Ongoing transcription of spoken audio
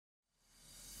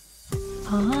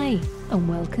Hi, and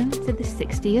welcome to the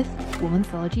 60th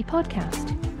Womanthology podcast.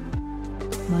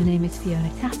 My name is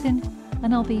Fiona Tatton,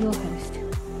 and I'll be your host.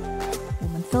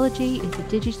 Womanthology is a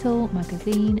digital,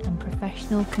 magazine and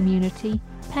professional community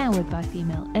powered by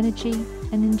female energy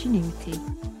and ingenuity.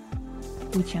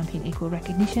 We champion equal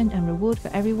recognition and reward for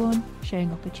everyone,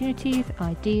 sharing opportunities,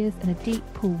 ideas and a deep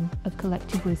pool of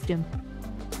collective wisdom,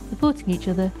 supporting each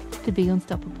other to be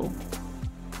unstoppable.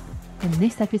 In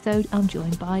this episode, I'm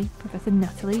joined by Professor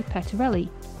Natalie Pettorelli,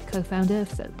 co-founder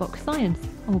of Soapbox Science,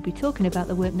 and we'll be talking about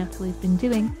the work Natalie's been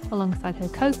doing alongside her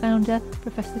co-founder,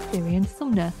 Professor Syrian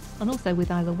Sumner, and also with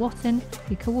Isla Watton,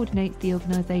 who coordinates the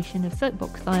organisation of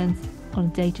Soapbox Science on a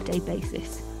day-to-day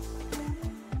basis.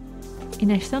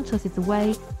 Ines Santos is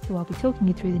away, so I'll be talking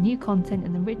you through the new content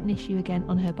and the written issue again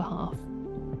on her behalf.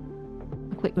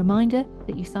 A quick reminder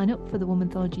that you sign up for the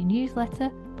Womanthology newsletter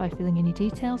by filling in your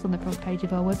details on the front page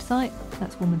of our website.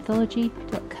 That's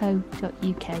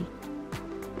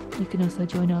womanthology.co.uk. You can also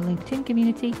join our LinkedIn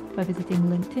community by visiting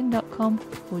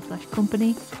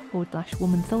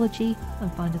linkedin.com/company/womanthology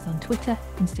and find us on Twitter,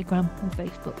 Instagram and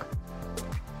Facebook.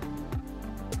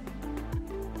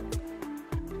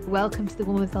 Welcome to the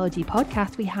Womanthology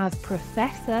podcast. We have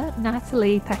Professor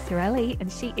Natalie Pettorelli,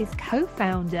 and she is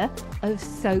co-founder of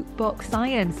Soapbox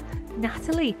Science.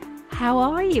 Natalie, how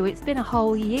are you? It's been a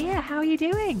whole year. How are you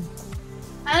doing?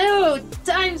 Oh,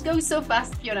 times go so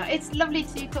fast, Fiona. It's lovely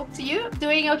to talk to you.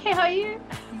 Doing okay? How are you?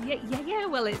 Yeah.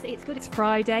 Well, it's good. It's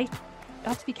Friday. I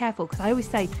have to be careful because I always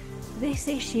say this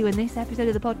issue and this episode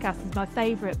of the podcast is my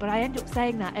favourite, but I end up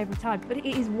saying that every time. But it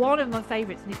is one of my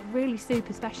favourites, and it's really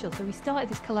super special. So we started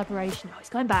this collaboration. It's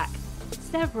going back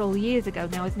several years ago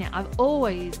now, isn't it? I've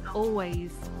always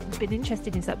been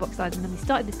interested in Soapbox Science, and then we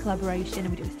started this collaboration, and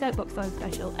we do a Soapbox Science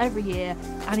special every year,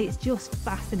 and it's just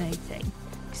fascinating.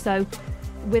 So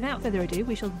without further ado,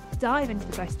 we shall dive into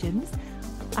the questions,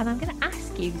 and I'm going to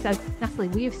ask you. So Natalie,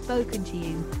 we have spoken to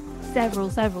you several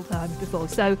times before,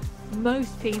 so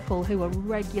most people who are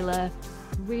regular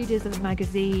readers of the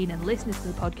magazine and listeners to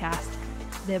the podcast,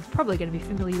 they're probably going to be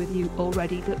familiar with you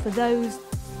already, but for those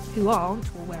who aren't,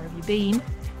 well, where have you been?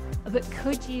 But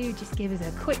could you just give us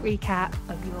a quick recap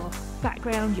of your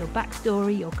background, your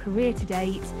backstory, your career to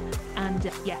date, and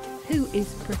who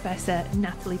is Professor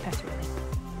Natalie Pettorelli?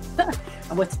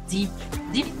 What a deep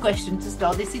question to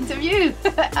start this interview.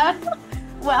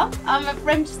 Well, I'm a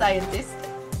French scientist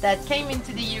that came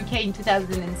into the UK in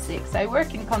 2006. I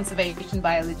work in conservation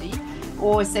biology,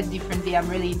 or said differently, I'm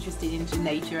really interested into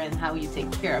nature and how you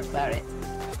take care about it.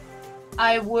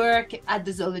 I work at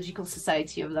the Zoological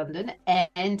Society of London,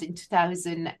 and in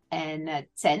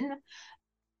 2010,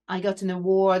 I got an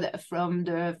award from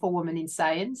for Women in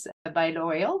Science by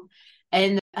L'Oréal.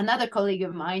 And another colleague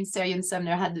of mine, Syrian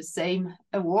Sumner, had the same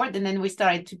award. And then we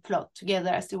started to plot together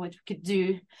as to what we could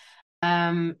do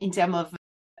in terms of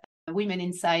women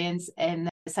in science and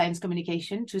science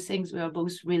communication, two things we are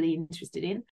both really interested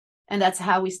in. And that's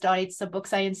how we started Soapbox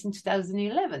Science in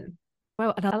 2011.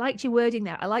 Well, and I liked your wording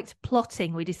there. I liked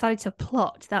plotting. We decided to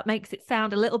plot. That makes it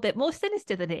sound a little bit more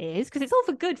sinister than it is, because it's all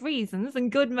for good reasons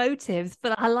and good motives.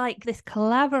 But I like this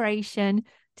collaboration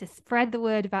to spread the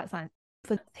word about science.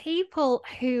 For people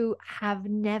who have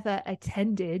never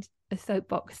attended a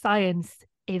Soapbox Science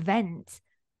event,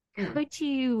 could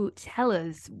you tell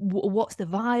us what's the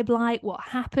vibe like? What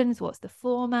happens? What's the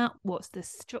format? What's the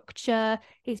structure?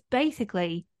 It's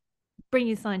basically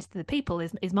bringing science to the people,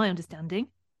 is my understanding.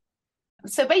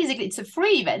 So basically, it's a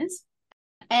free event,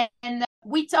 and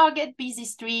we target busy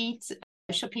streets,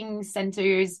 shopping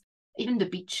centers, even the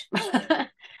beach.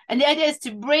 And the idea is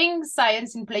to bring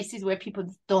science in places where people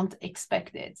don't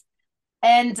expect it,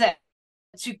 and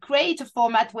to create a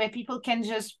format where people can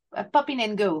just pop in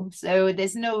and go. So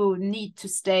there's no need to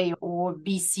stay or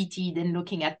be seated and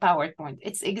looking at PowerPoint.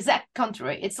 It's exact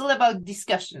contrary. It's all about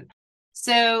discussion.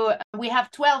 So we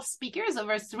have 12 speakers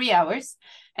over 3 hours.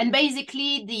 And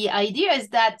basically the idea is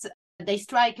that they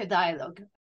strike a dialogue,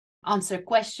 answer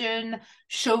question,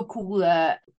 show cool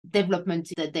development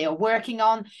that they are working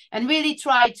on, and really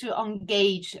try to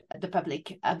engage the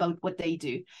public about what they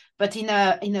do, but in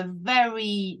a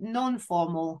very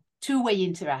non-formal two-way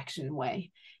interaction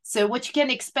way. So what you can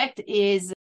expect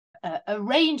is a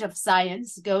range of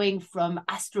science, going from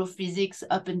astrophysics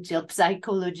up until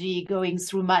psychology, going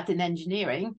through math and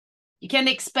engineering. You can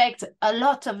expect a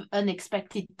lot of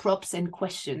unexpected props and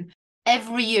questions.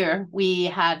 Every year we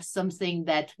have something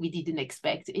that we didn't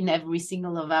expect in every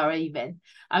single of our event.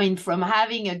 I mean, from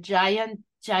having a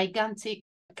gigantic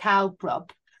cow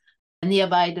prop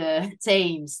nearby the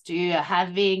Thames to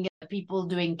having people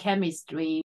doing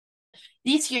chemistry.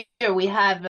 This year we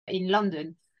have in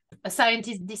London a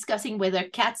scientist discussing whether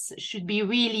cats should be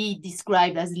really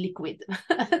described as liquid,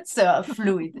 so a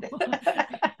fluid.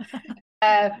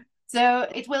 So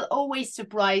it will always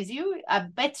surprise you. I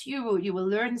bet you will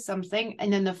learn something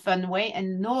and in a fun way.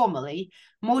 And normally,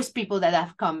 most people that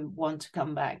have come want to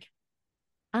come back.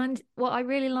 And what I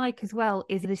really like as well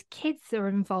is there's kids that are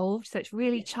involved, so it's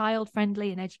really child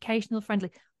friendly and educational friendly.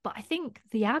 But I think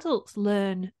the adults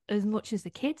learn as much as the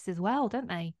kids as well, don't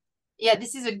they? Yeah,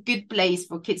 this is a good place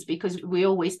for kids because we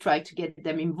always try to get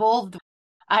them involved.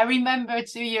 I remember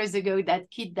 2 years ago that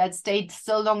kid that stayed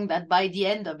so long that by the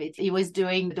end of it, he was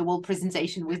doing the whole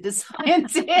presentation with the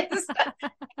scientist.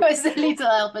 It was a little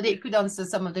help, but he could answer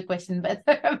some of the questions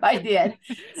better by the end.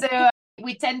 So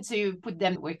we tend to put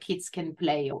them where kids can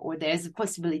play or there's a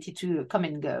possibility to come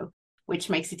and go, which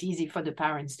makes it easy for the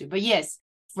parents too. But yes,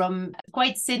 from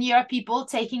quite senior people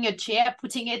taking a chair,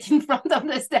 putting it in front of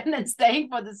the stand and staying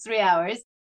for the 3 hours,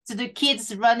 to the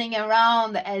kids running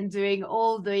around and doing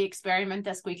all the experiment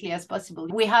as quickly as possible.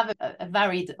 We have a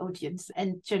varied audience,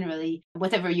 and generally,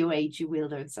 whatever your age, you will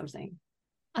learn something.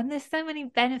 And there's so many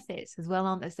benefits as well,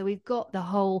 aren't there? So we've got the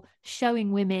whole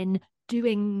showing women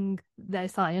doing their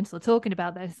science or talking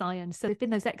about their science. So there's been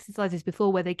those exercises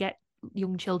before where they get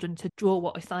young children to draw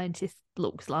what a scientist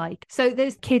looks like. So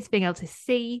there's kids being able to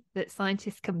see that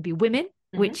scientists can be women,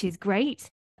 which is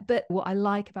great. But what I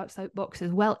like about Soapbox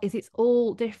as well is it's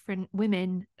all different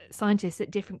women scientists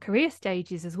at different career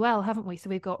stages as well, haven't we?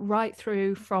 So we've got right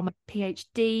through from a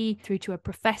PhD through to a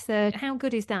professor. How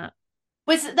good is that?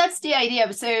 Well, that's the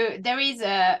idea. So there is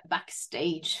a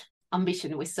backstage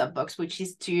ambition with Soapbox, which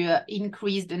is to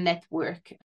increase the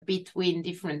network between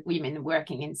different women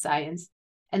working in science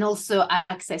and also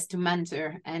access to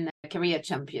mentor and career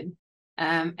champion.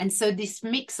 And so this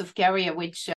mix of career,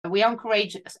 which we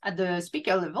encourage at the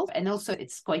speaker level, and also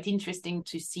it's quite interesting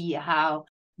to see how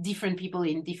different people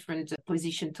in different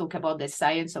positions talk about their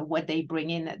science or what they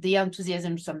bring in. The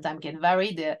enthusiasm sometimes can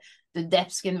vary, the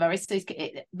depths can vary. So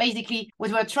basically,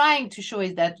 what we're trying to show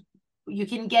is that you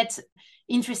can get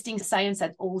interesting science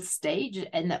at all stage,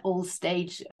 and at all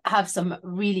stage have some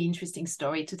really interesting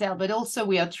story to tell. But also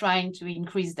we are trying to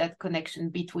increase that connection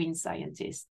between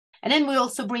scientists. And then we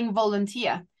also bring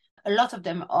volunteer. A lot of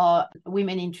them are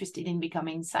women interested in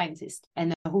becoming scientists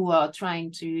and who are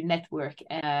trying to network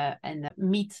and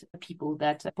meet people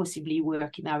that possibly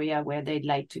work in area where they'd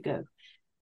like to go.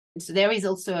 So there is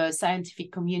also a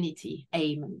scientific community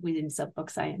aim within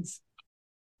Soapbox Science.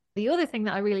 The other thing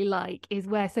that I really like is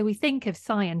so we think of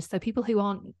science, so people who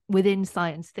aren't within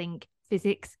science think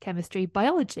physics, chemistry,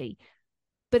 biology.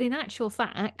 But in actual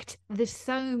fact, there's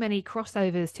so many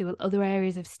crossovers to other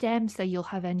areas of STEM. So you'll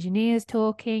have engineers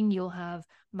talking, you'll have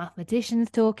mathematicians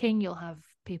talking, you'll have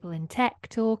people in tech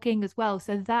talking as well.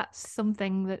 So that's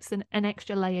something that's an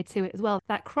extra layer to it as well.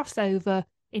 That crossover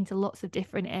into lots of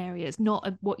different areas,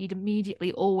 not what you'd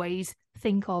immediately always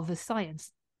think of as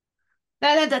science.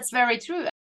 No, that's very true.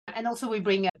 And also we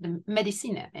bring the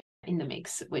medicine in the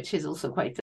mix, which is also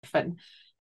quite fun.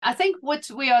 I think what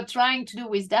we are trying to do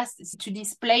with that is to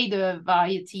display the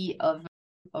variety of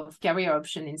career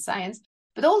option in science,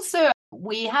 but also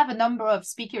we have a number of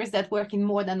speakers that work in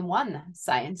more than one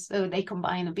science. So they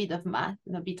combine a bit of math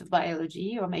and a bit of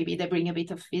biology, or maybe they bring a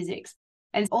bit of physics.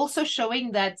 And also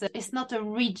showing that it's not a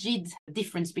rigid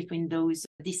difference between those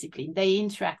disciplines. They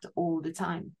interact all the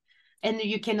time. And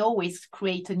you can always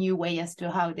create a new way as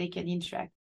to how they can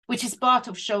interact, which is part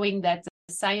of showing that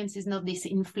science is not this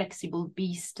inflexible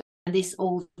beast, this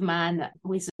old man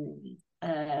with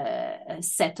a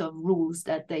set of rules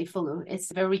that they follow.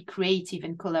 It's very creative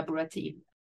and collaborative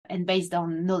and based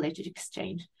on knowledge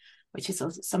exchange, which is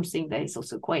also something that is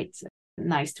also quite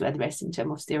nice to address in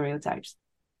terms of stereotypes.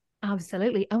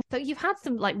 Absolutely. So you've had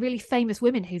some like really famous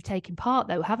women who've taken part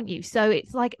though, haven't you? So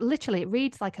it's like literally it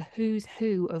reads like a who's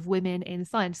who of women in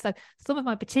science. So some of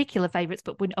my particular favorites,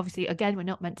 but obviously again we're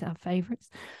not meant to have favorites.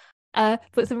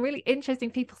 But some really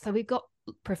interesting people. So we've got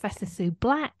Professor Sue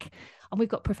Black, and we've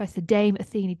got Professor Dame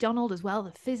Athene Donald as well,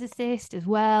 the physicist as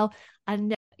well.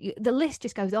 And the list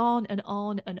just goes on and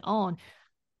on and on.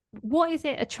 What is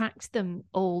it attracts them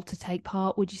all to take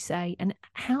part, would you say? And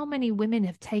how many women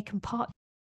have taken part?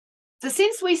 So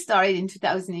since we started in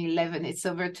 2011, it's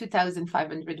over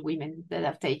 2,500 women that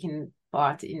have taken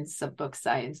part in Soapbox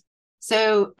Science.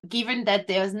 So given that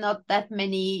there's not that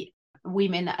many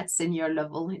women at senior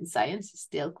level in science,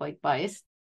 still quite biased,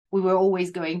 we were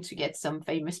always going to get some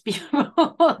famous people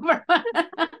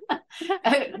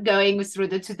going through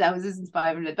the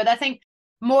 2,500. But I think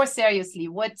more seriously,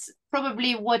 what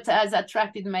has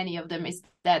attracted many of them is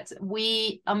that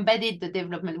we embedded the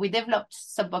development. We developed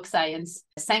Soapbox Science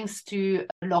thanks to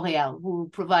L'Oréal, who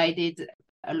provided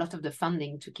a lot of the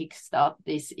funding to kickstart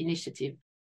this initiative.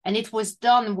 And it was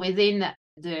done within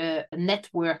the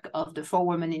network of the 4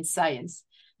 Women in Science,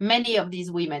 many of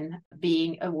these women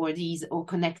being awardees or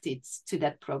connected to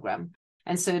that program.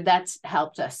 And so that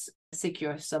helped us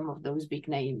secure some of those big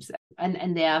names.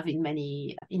 And they have in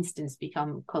many instances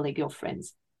become colleagues or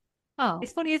friends. Oh,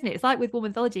 it's funny, isn't it? It's like with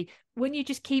Womanthology, when you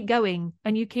just keep going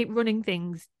and you keep running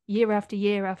things year after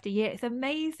year after year, it's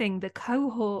amazing the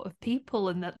cohort of people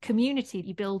and the community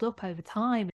you build up over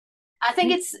time. I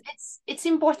think it's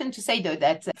important to say, though,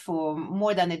 that for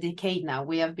more than a decade now,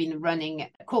 we have been running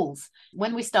calls.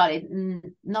 When we started,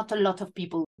 not a lot of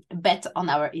people bet on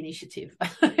our initiative,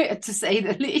 to say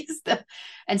the least.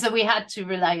 And so we had to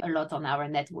rely a lot on our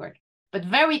network. But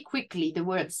very quickly, the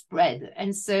word spread.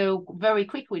 And so very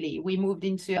quickly, we moved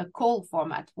into a call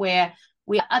format where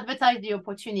we advertise the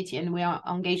opportunity and we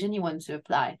engage anyone to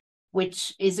apply,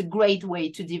 which is a great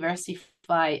way to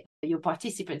diversify your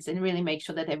participants and really make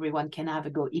sure that everyone can have a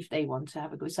go if they want to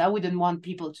have a go. So I wouldn't want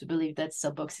people to believe that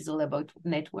Soapbox is all about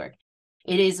network.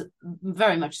 It is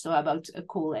very much so about a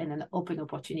call and an open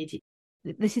opportunity.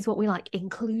 This is what we like.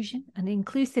 Inclusion and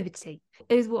inclusivity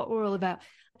is what we're all about.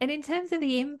 And in terms of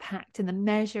the impact and the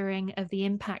measuring of the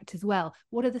impact as well,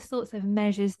 what are the sorts of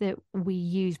measures that we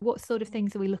use? What sort of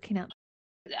things are we looking at?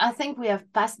 I think we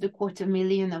have passed the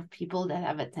 250,000 of people that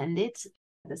have attended.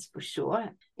 That's for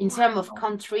sure. In terms of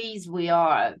countries,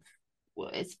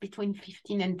 it's between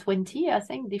 15 and 20, I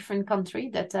think, different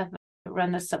countries that have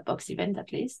run a Soapbox event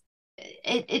at least.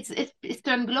 It's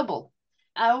turned global.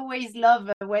 I always love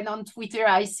when on Twitter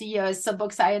I see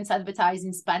Soapbox Science advertised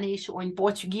in Spanish or in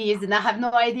Portuguese, and I have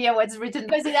no idea what's written,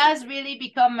 because it has really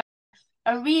become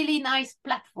a really nice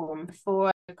platform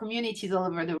for communities all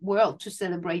over the world to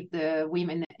celebrate the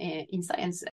women in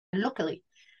science locally.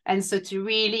 And so to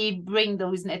really bring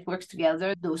those networks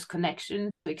together, those connections,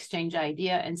 to exchange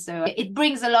ideas. And so it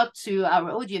brings a lot to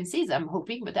our audiences, I'm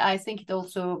hoping, but I think it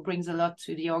also brings a lot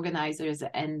to the organizers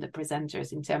and the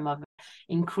presenters in terms of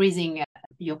increasing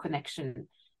your connection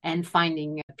and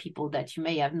finding people that you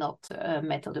may have not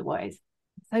met otherwise.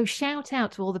 So shout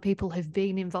out to all the people who've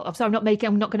been involved. So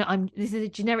this is a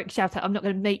generic shout out. I'm not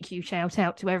going to make you shout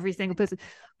out to every single person,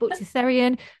 but to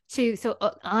Serian, to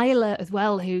Isla as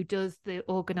well, who does the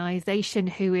organization,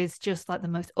 who is just like the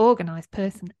most organized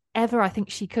person ever. I think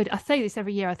she could, I say this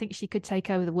every year, I think she could take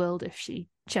over the world if she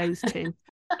chose to,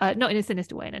 not in a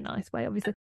sinister way, in a nice way,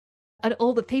 obviously. And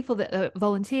all the people that are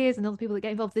volunteers and all the people that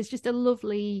get involved, there's just a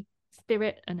lovely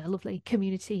spirit and a lovely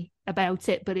community about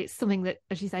it. But it's something that,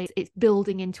 as you say, it's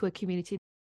building into a community.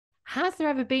 Has there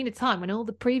ever been a time when all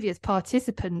the previous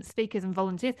participants, speakers and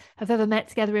volunteers have ever met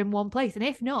together in one place? And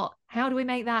if not, how do we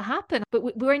make that happen?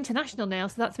 But we're international now,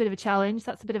 so that's a bit of a challenge.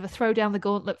 That's a bit of a throw down the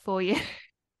gauntlet for you.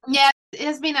 Yeah, it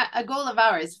has been a goal of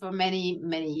ours for many,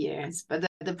 many years. But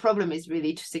the problem is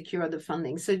really to secure the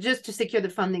funding. So just to secure the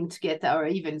funding to get our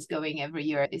events going every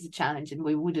year is a challenge, and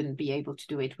we wouldn't be able to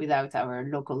do it without our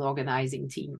local organizing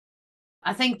team.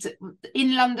 I think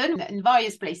in London, in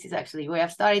various places actually, we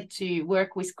have started to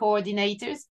work with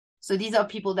coordinators. So these are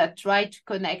people that try to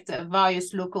connect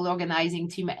various local organizing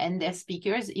team and their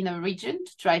speakers in a region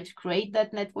to try to create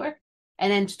that network,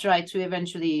 and then to try to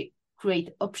eventually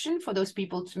create option for those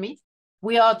people to meet.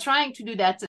 We are trying to do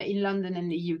that in London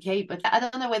and the UK, but I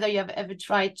don't know whether you have ever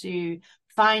tried to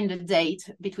find a date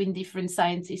between different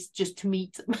scientists just to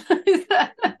meet.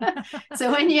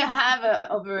 So when you have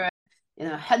over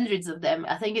hundreds of them,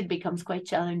 I think it becomes quite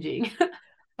challenging.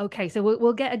 Okay, so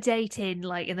we'll get a date in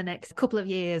like in the next couple of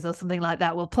years or something like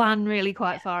that. We'll plan really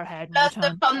quite far ahead. That's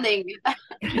the funding.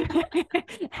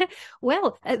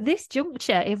 Well, at this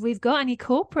juncture, if we've got any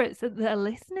corporates that are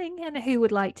listening and who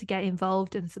would like to get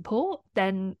involved and support,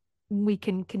 then we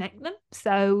can connect them.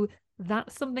 So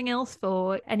that's something else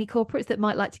for any corporates that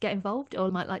might like to get involved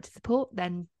or might like to support,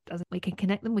 then we can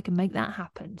connect them, we can make that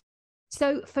happen.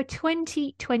 So for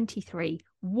 2023,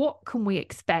 what can we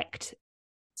expect?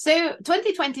 So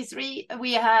 2023,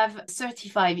 we have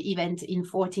 35 events in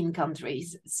 14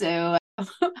 countries. So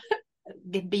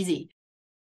get busy.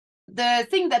 The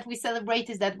thing that we celebrate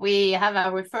is that we have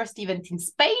our first event in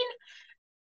Spain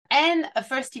and a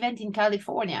first event in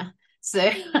California. So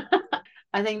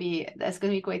I think that's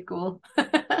going to be quite cool.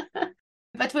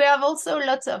 But we have also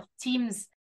lots of teams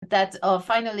that are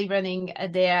finally running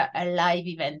their live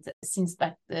event since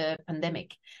back the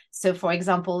pandemic. So for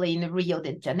example, in Rio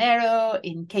de Janeiro,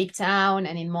 in Cape Town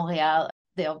and in Montreal,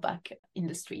 they are back in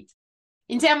the street.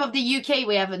 In terms of the UK,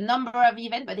 we have a number of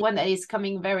events, but the one that is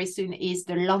coming very soon is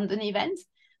the London event,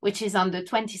 which is on the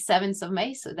 27th of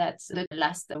May. So that's the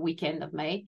last weekend of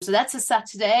May. So that's a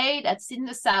Saturday. That's in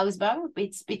the South Bank.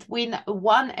 It's between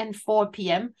 1 and 4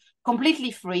 p.m.,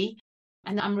 completely free.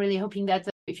 And I'm really hoping that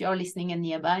if you're listening and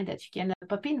nearby, that you can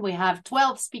pop in. We have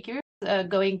 12 speakers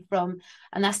going from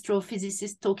an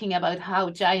astrophysicist talking about how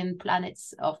giant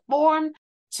planets are formed,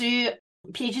 to a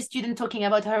PhD student talking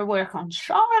about her work on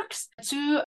sharks,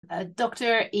 to a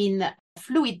doctor in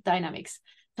fluid dynamics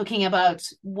talking about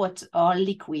what are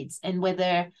liquids and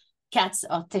whether cats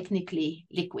are technically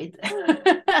liquid.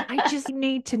 I just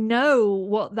need to know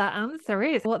what that answer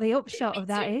is, what the upshot of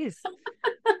that is.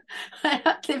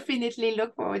 I definitely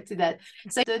look forward to that.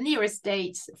 So the nearest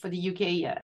date for the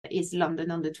UK is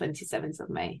London on the 27th of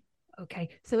May. Okay,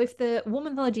 so if the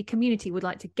womanthology community would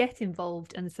like to get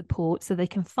involved and support, so they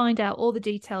can find out all the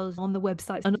details on the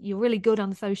website, and you're really good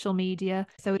on social media.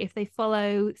 So if they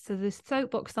follow, so the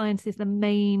Soapbox Science is the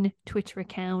main Twitter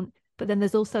account, but then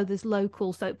there's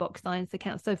local Soapbox Science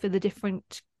accounts. So for the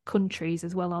different countries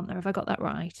as well, aren't there? Have I got that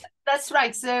right? That's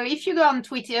right. So if you go on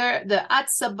Twitter, the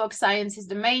 @Soapbox Science is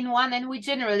the main one, and we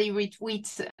generally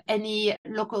retweet any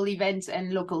local event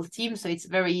and local team. So it's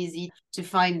very easy to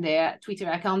find their Twitter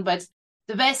account. But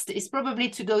the best is probably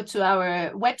to go to our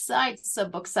website,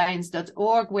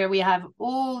 soapboxscience.org, where we have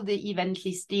all the event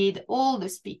listed, all the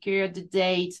speaker, the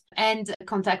date, and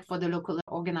contact for the local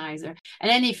organizer.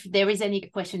 And then if there is any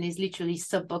question, is literally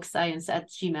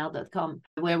soapboxscience@gmail.com,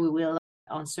 where we will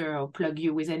answer or plug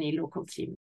you with any local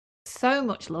team. So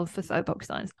much love for Soapbox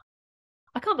Science.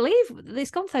 I can't believe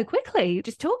it's gone so quickly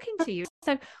just talking to you.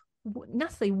 So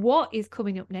Natalie, what is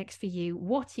coming up next for you?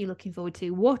 What are you looking forward to?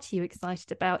 What are you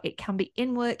excited about? It can be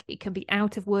in work, it can be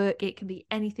out of work, it can be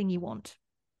anything you want.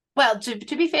 Well, to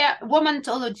be fair,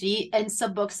 womanthology and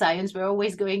Soapbox Science were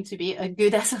always going to be a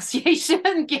good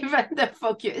association given the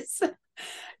focus.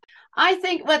 I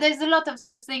think, well, there's a lot of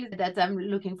things that I'm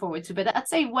looking forward to, but I'd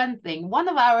say one thing. One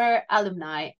of our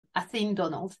alumni, Athene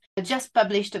Donald, just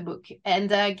published a book. And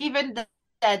given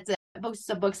that both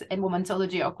Soapbox and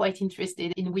womanthology are quite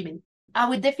interested in women, I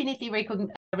would definitely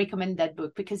recommend that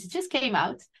book, because it just came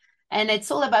out and it's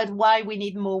all about why we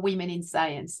need more women in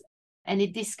science. And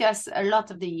it discusses a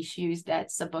lot of the issues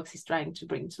that Soapbox is trying to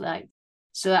bring to light.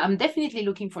 So I'm definitely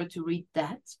looking forward to read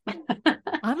that.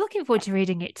 I'm looking forward to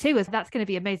reading it too, as that's going to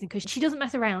be amazing, because she doesn't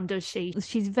mess around, does she?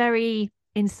 She's very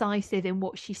incisive in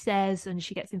what she says, and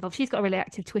she gets involved. She's got a really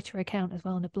active Twitter account as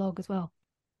well, and a blog as well.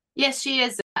 Yes, she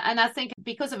is. And I think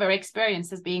because of her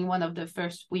experience as being one of the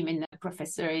first women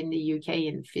professor in the UK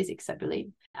in physics, I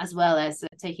believe, as well as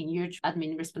taking huge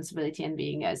admin responsibility and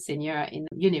being a senior in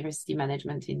university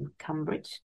management in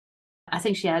Cambridge, I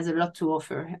think she has a lot to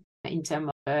offer in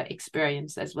terms of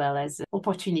experience as well as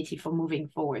opportunity for moving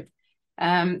forward.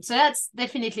 So that's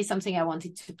definitely something I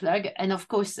wanted to plug. And of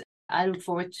course, I look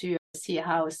forward to see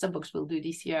how Soapbox will do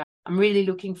this year. I'm really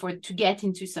looking forward to get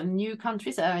into some new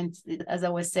countries. And as I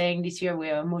was saying, this year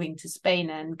we are moving to Spain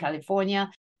and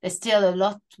California. There's still a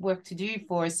lot of work to do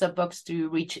for Soapbox to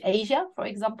reach Asia, for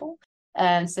example.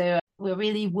 And so we're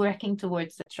really working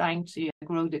towards trying to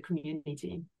grow the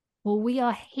community. Well, we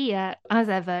are here as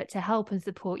ever to help and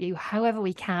support you however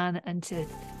we can, and to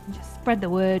just spread the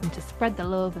word and to spread the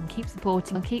love and keep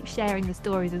supporting and keep sharing the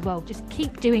stories as well. Just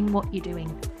keep doing what you're doing.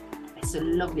 It's a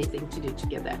lovely thing to do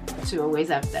together, to always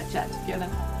have that chat, Fiona.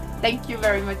 Thank you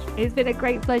very much. It's been a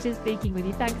great pleasure speaking with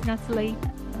you. Thanks, Natalie.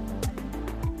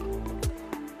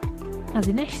 As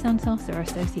Inesh Santos, our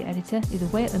associate editor, is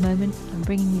away at the moment, I'm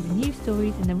bringing you the news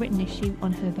stories in the written issue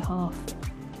on her behalf.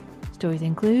 Stories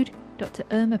include Dr.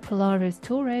 Irma Polares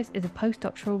Torres is a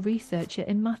postdoctoral researcher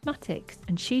in mathematics,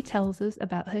 and she tells us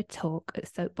about her talk at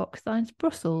Soapbox Science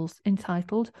Brussels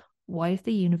entitled Why is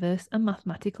the Universe a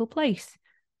Mathematical Place?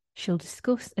 She'll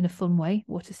discuss in a fun way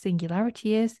what a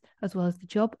singularity is, as well as the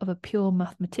job of a pure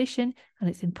mathematician and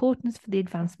its importance for the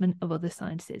advancement of other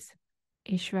sciences.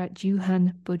 Ishrat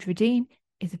Juhan Budruddin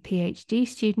is a PhD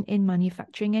student in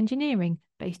manufacturing engineering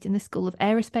based in the School of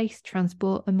Aerospace,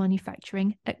 Transport and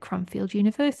Manufacturing at Cranfield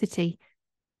University.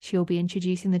 She'll be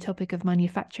introducing the topic of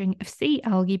manufacturing of sea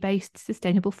algae-based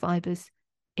sustainable fibres.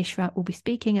 Ishrat will be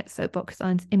speaking at Soapbox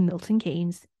Science in Milton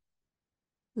Keynes.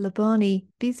 Labani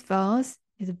Bisvars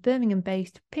is a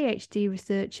Birmingham-based PhD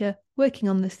researcher working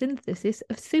on the synthesis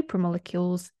of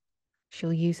supramolecules.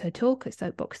 She'll use her talk at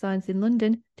Soapbox Science in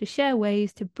London to share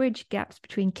ways to bridge gaps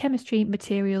between chemistry,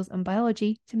 materials and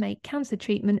biology to make cancer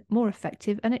treatment more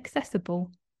effective and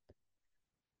accessible.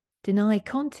 Denai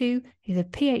Kontu is a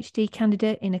PhD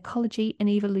candidate in ecology and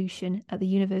evolution at the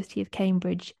University of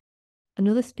Cambridge.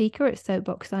 Another speaker at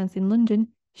Soapbox Science in London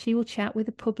she will chat with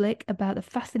the public about the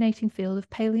fascinating field of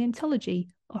paleontology,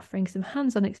 offering some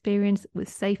hands-on experience with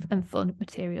safe and fun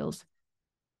materials.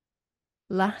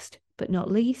 Last but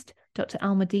not least, Dr.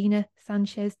 Almudena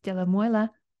Sanchez de la Muela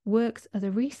works as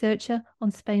a researcher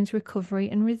on Spain's recovery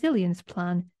and resilience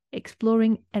plan,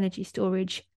 exploring energy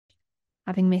storage.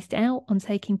 Having missed out on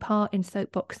taking part in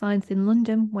Soapbox Science in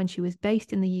London when she was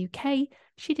based in the UK,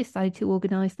 she decided to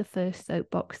organise the first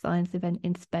Soapbox Science event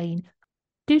in Spain.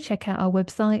 Do check out our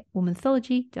website,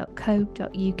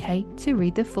 womanthology.co.uk, to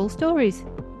read the full stories.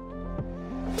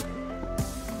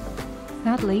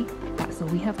 Sadly, that's all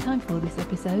we have time for this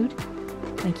episode.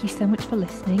 Thank you so much for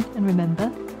listening, and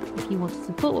remember, if you want to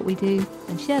support what we do,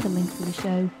 then share the links to the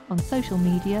show on social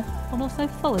media and also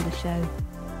follow the show.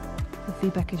 The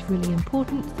feedback is really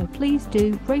important, so please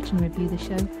do rate and review the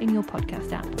show in your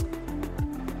podcast app.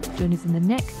 Join us in the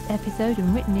next episode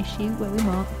and written issue where we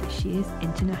mark this year's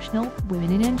International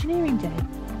Women in Engineering Day.